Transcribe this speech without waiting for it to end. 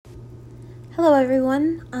Hello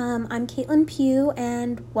everyone, I'm Caitlin Pugh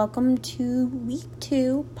and welcome to week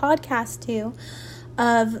 2, podcast 2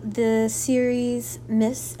 of the series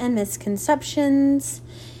Myths and Misconceptions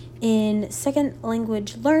in Second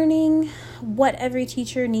Language Learning, What Every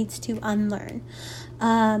Teacher Needs to Unlearn.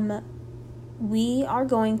 We are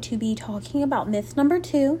going to be talking about myth number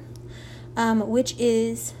 2, which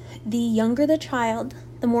is the younger the child,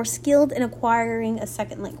 the more skilled in acquiring a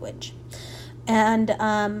second language. And,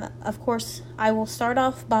 of course, I will start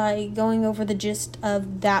off by going over the gist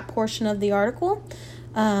of that portion of the article,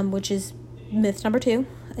 which is myth number 2,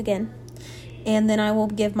 again. And then I will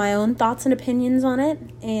give my own thoughts and opinions on it,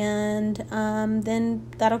 and then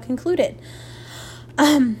that'll conclude it.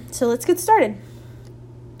 So let's get started.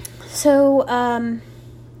 So,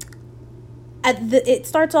 it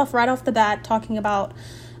starts off right off the bat talking about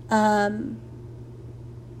a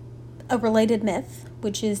related myth,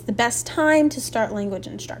 which is the best time to start language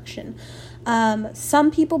instruction.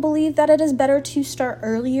 Some people believe that it is better to start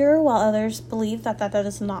earlier, while others believe that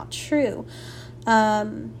is not true.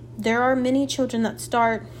 There are many children that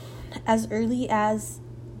start as early as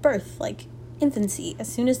birth, like infancy.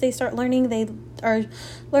 As soon as they start learning, they are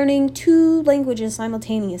learning 2 languages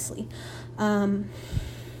simultaneously.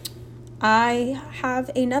 I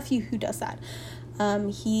have a nephew who does that.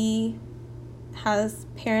 He has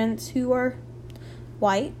parents who are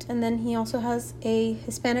white, and then he also has a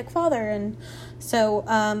Hispanic father, and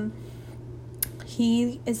so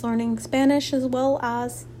he is learning Spanish as well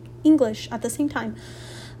as English at the same time.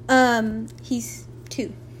 He's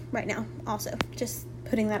 2 right now, also, just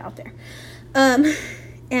putting that out there.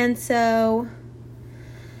 And so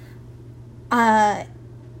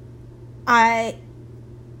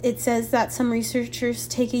it says that some researchers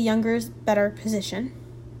take a younger is better position.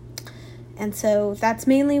 And so that's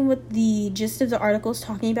mainly what the gist of the article is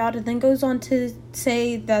talking about. It then goes on to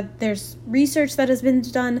say that there's research that has been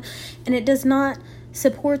done, and it does not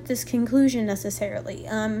support this conclusion necessarily.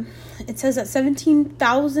 It says that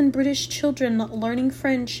 17,000 British children learning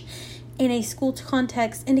French in a school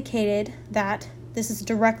context indicated that, this is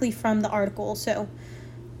directly from the article, so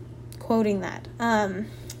quoting that,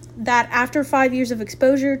 that after 5 years of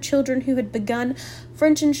exposure, children who had begun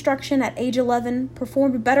French instruction at age 11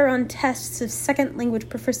 performed better on tests of second language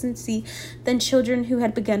proficiency than children who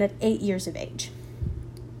had begun at 8 years of age.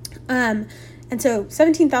 And so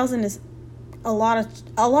 17,000 is a lot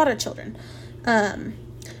of children.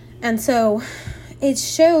 And so it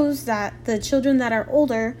shows that the children that are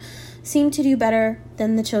older seem to do better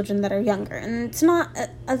than the children that are younger. And it's not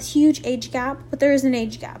a huge age gap, but there is an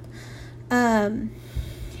age gap.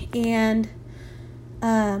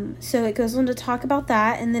 So it goes on to talk about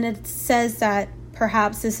that, and then it says that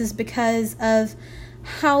perhaps this is because of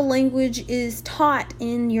how language is taught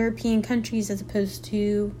in European countries as opposed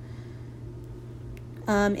to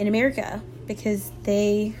in America, because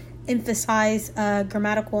they emphasize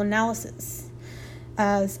grammatical analysis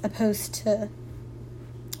as opposed to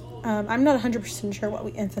I'm not 100% sure what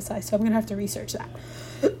we emphasize, so I'm going to have to research that.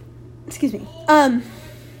 Excuse me.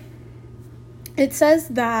 It says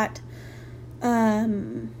that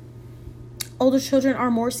older children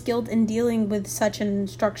are more skilled in dealing with such an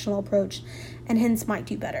instructional approach and hence might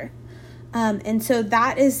do better. And so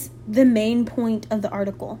that is the main point of the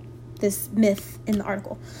article, this myth in the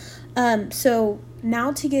article. So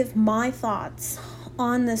now to give my thoughts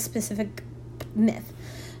on this specific myth.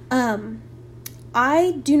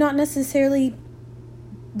 I do not necessarily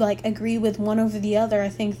agree with one over the other. I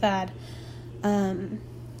think that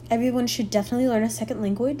everyone should definitely learn a second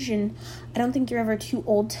language, and I don't think you're ever too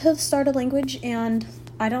old to start a language, and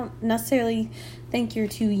I don't necessarily think you're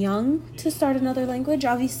too young to start another language.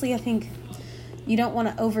 Obviously, I think you don't want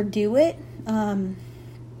to overdo it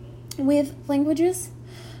with languages,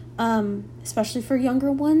 especially for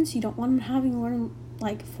younger ones. You don't want them having to learn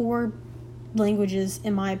 4 languages,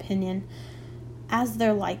 in my opinion, as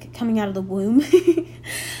they're coming out of the womb.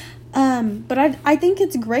 But I think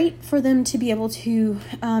it's great for them to be able to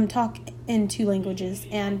talk in 2 languages,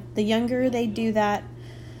 and the younger they do that,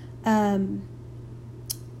 the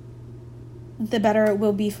better it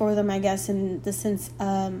will be for them, I guess, in the sense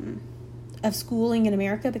of schooling in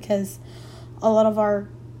America, because a lot of our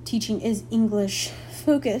teaching is English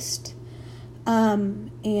focused,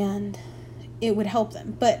 and it would help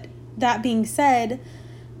them. But that being said,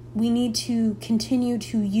 we need to continue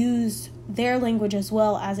to use their language as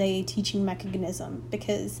well as a teaching mechanism,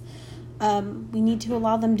 because we need to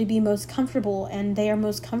allow them to be most comfortable, and they are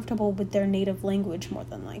most comfortable with their native language more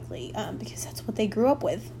than likely, because that's what they grew up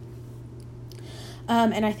with.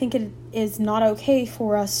 And I think it is not okay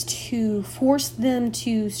for us to force them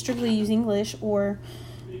to strictly use English or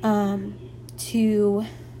to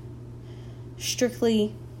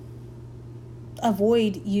strictly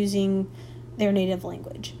avoid using their native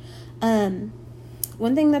language.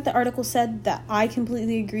 One thing that the article said that I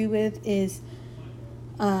completely agree with is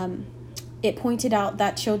it pointed out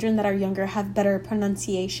that children that are younger have better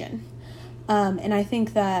pronunciation. And I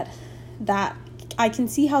think that I can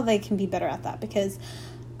see how they can be better at that, because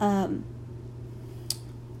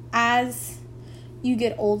as you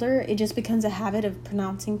get older, it just becomes a habit of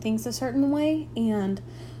pronouncing things a certain way. And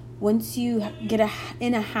once you get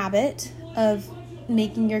in a habit of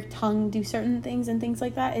making your tongue do certain things and things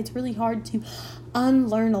like that, it's really hard to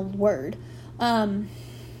unlearn a word. Something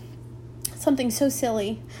so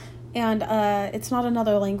silly. And it's not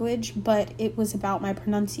another language, but it was about my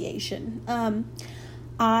pronunciation. I'm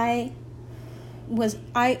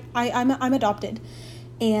adopted,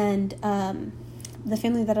 and the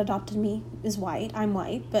family that adopted me is white. I'm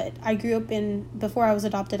white, but before I was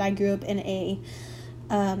adopted, I grew up in a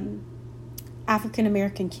African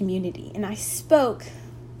American community, and I spoke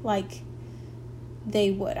like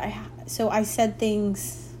they would. So I said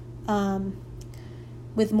things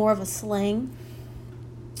with more of a slang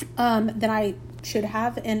than I should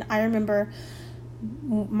have. And I remember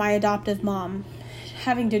my adoptive mom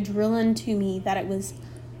having to drill into me that it was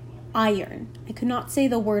iron. I could not say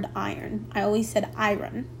the word iron. I always said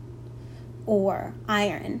iron or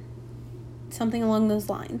iron, something along those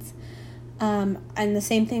lines. And the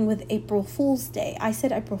same thing with April Fool's Day. I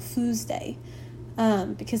said April Fool's Day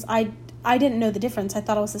because I didn't know the difference. I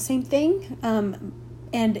thought it was the same thing,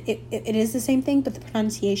 and it is the same thing, but the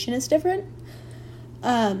pronunciation is different.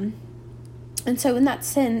 And so in that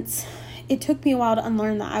sense, it took me a while to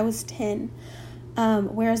unlearn that. I was 10.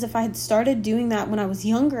 Whereas if I had started doing that when I was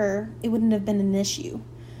younger, it wouldn't have been an issue.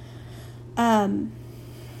 And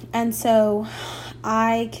so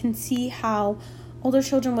I can see how older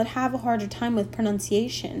children would have a harder time with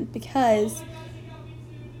pronunciation, because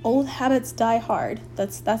old habits die hard.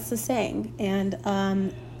 That's the saying. And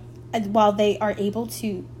while they are able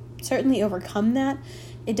to certainly overcome that,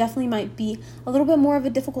 it definitely might be a little bit more of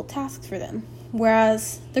a difficult task for them.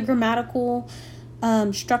 Whereas the grammatical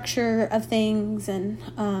structure of things and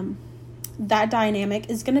that dynamic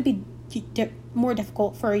is going to be more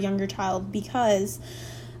difficult for a younger child, because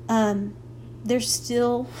they're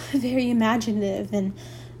still very imaginative, and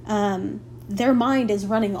their mind is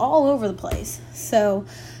running all over the place. So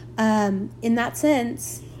in that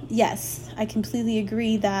sense, yes, I completely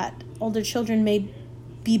agree that older children may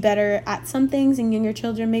be better at some things and younger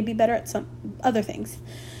children may be better at some other things.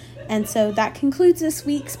 And so that concludes this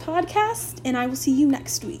week's podcast, and I will see you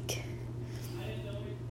next week.